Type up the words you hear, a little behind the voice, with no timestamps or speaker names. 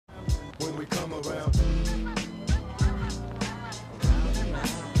around.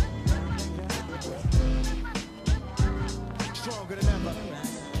 Stronger than ever.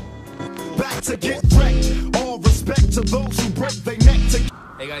 Back to get wrecked. All respect to those who break their neck to.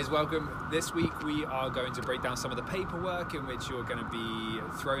 Hey guys, welcome. This week we are going to break down some of the paperwork in which you're going to be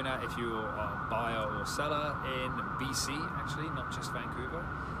thrown at if you're a buyer or seller in BC, actually, not just Vancouver.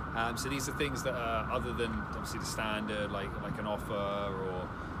 So these are things that are other than obviously the standard, like an offer or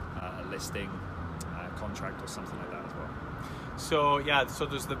a listing contract or something like that as well. So yeah, so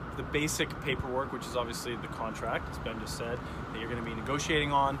there's the basic paperwork, which is obviously the contract, as Ben just said, that you're going to be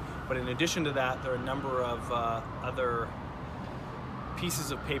negotiating on. But in addition to that, there are a number of other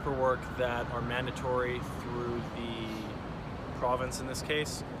pieces of paperwork that are mandatory through the province in this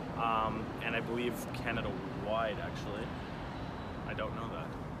case, and I believe Canada-wide actually. I don't know that.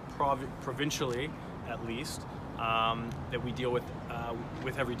 Provincially, at least, that we deal with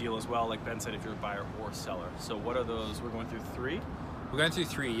every deal as well, like Ben said, if you're a buyer or seller. So what are those? We're going through three? We're going through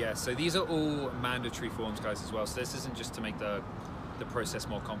three, yes. So these are all mandatory forms, guys, as well. So this isn't just to make the process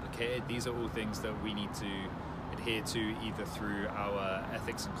more complicated. These are all things that we need to adhere to either through our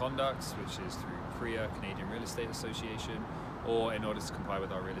ethics and conducts, which is through CREA, Canadian Real Estate Association, or in order to comply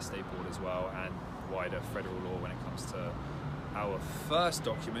with our real estate board as well, and wider federal law when it comes to our first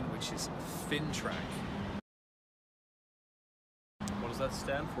document, which is FinTrack. What does that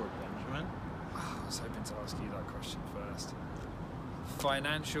stand for, Benjamin? I was hoping to ask you that question first.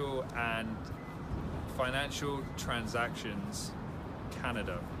 Financial Transactions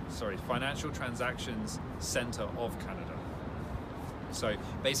Canada. Sorry, Financial Transactions Centre of Canada. So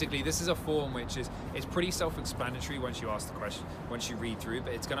basically, this is a form which it's pretty self-explanatory once you ask the question, once you read through,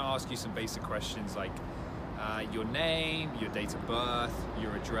 but it's going to ask you some basic questions like your name, your date of birth,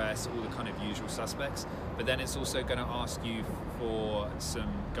 your address, all the kind of usual suspects. But then it's also going to ask you for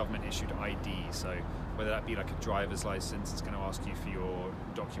some government-issued ID. So whether that be like a driver's license, it's going to ask you for your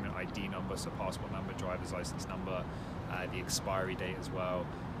document ID number, so passport number, driver's license number, the expiry date as well.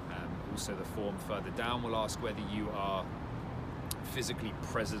 Also, the form further down will ask whether you are physically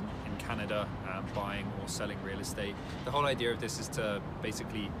present in Canada, buying or selling real estate. The whole idea of this is to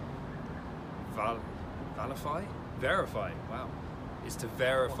basically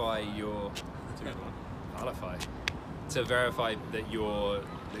verify that you're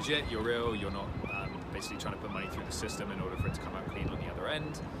legit, you're real, you're not basically trying to put money through the system in order for it to come out clean on the other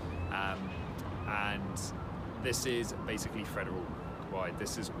end. And this is basically federal wide.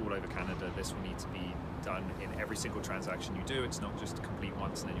 This is all over Canada. This will need to be done in every single transaction you do. It's not just complete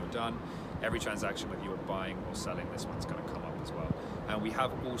once and then you're done. Every transaction, whether you're buying or selling, this one's going to come up as well. And we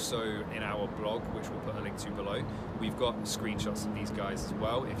have also in our blog, which we'll put a link to below, we've got screenshots of these guys as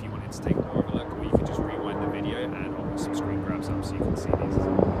well if you wanted to take more of a look, or you can just rewind the video and I'll put some screen grabs up so you can see these as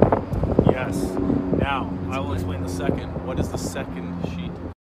well. Yes. Now, I will explain the second. What is the second sheet?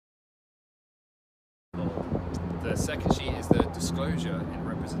 The second sheet is the disclosure in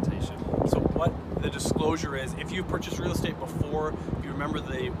representation. So what the disclosure is, if you've purchased real estate before, if you remember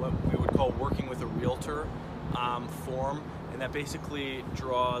what we would call working with a realtor form, and that basically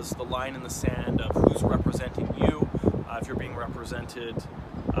draws the line in the sand of who's representing you. If you're being represented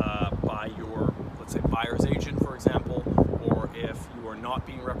by your, let's say, buyer's agent, for example, or if you are not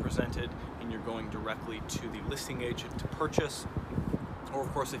being represented and you're going directly to the listing agent to purchase, or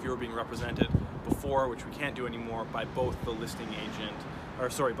of course if you were being represented before, which we can't do anymore, by both the listing agent,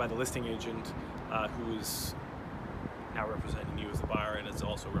 by the listing agent who is now representing you as the buyer and is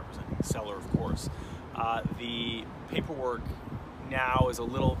also representing the seller, of course. The paperwork now is a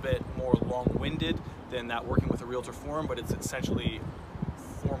little bit more long-winded than that working with a realtor form, but it's essentially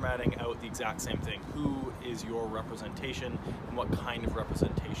formatting out the exact same thing. Who is your representation and what kind of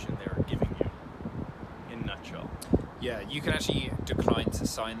representation they're giving you, in a nutshell. Yeah, you can actually decline to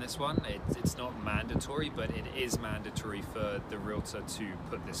sign this one. It's not mandatory, but it is mandatory for the realtor to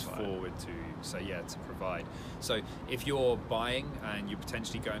put this forward to provide. So if you're buying and you're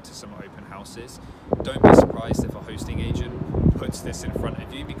potentially going to some open houses, don't be surprised if a hosting agent puts this in front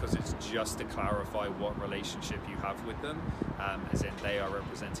of you, because it's just to clarify what relationship you have with them, as in they are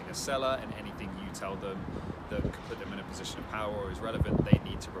representing a seller, and anything you tell them that could put them in a position of power or is relevant, they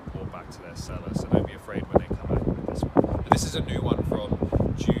need to report back to their seller. So don't be afraid when they come out with this one. But this is a new one from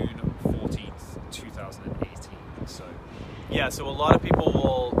June 14th, 2018. So yeah, so a lot of people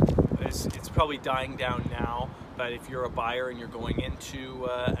will, it's probably dying down now, but if you're a buyer and you're going into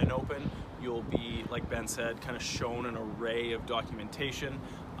an open, you'll be, like Ben said, kind of shown an array of documentation.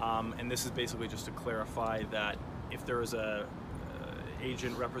 And this is basically just to clarify that if there is a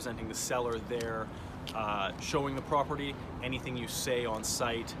agent representing the seller there showing the property, anything you say on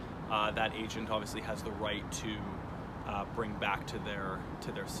site that agent obviously has the right to bring back to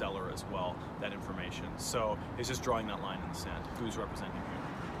their seller as well that information. So it's just drawing that line in the sand. Who's representing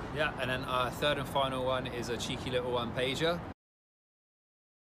who? Yeah, and then our third and final one is a cheeky little one-pager.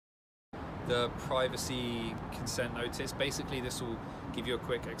 The privacy consent notice. Basically, this will give you a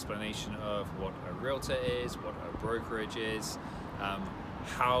quick explanation of what a realtor is, what a brokerage is,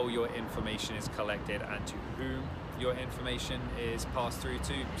 how your information is collected and to whom your information is passed through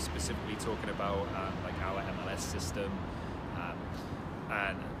to, specifically talking about like our MLS system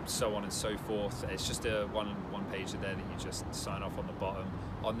and so on and so forth. It's just a one page there that you just sign off on the bottom.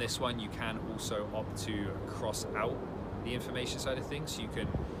 On this one, you can also opt to cross out the information side of things, so you can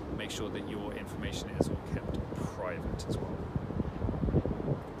make sure that your information is all kept private as well.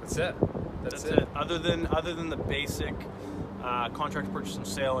 That's it. That's it. Other than the basic contract purchase and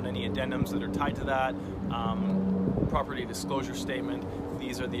sale and any addendums that are tied to that, property disclosure statement,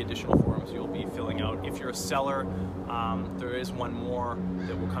 these are the additional forms you'll be filling out. If you're a seller, there is one more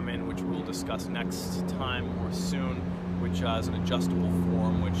that will come in, which we'll discuss next time or soon, which is an adjustable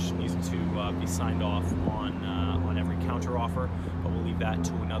form which needs to be signed off on every counter offer, but we'll leave that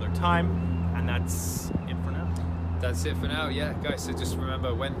to another time. And that's it for now. That's it for now, yeah, guys. So just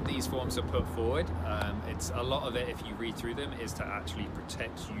remember, when these forms are put forward, it's a lot of it, if you read through them, is to actually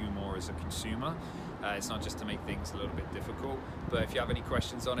protect you more as a consumer. It's not just to make things a little bit difficult. But if you have any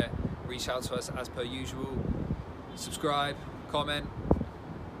questions on it, reach out to us as per usual. Subscribe, comment,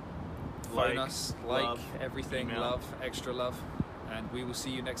 phone us, like, love, everything, email. love, extra love. And we will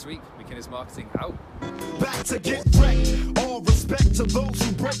see you next week. Beginners Marketing out. Back to get wrecked. All respect to those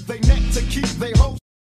who break their neck to keep their hopes.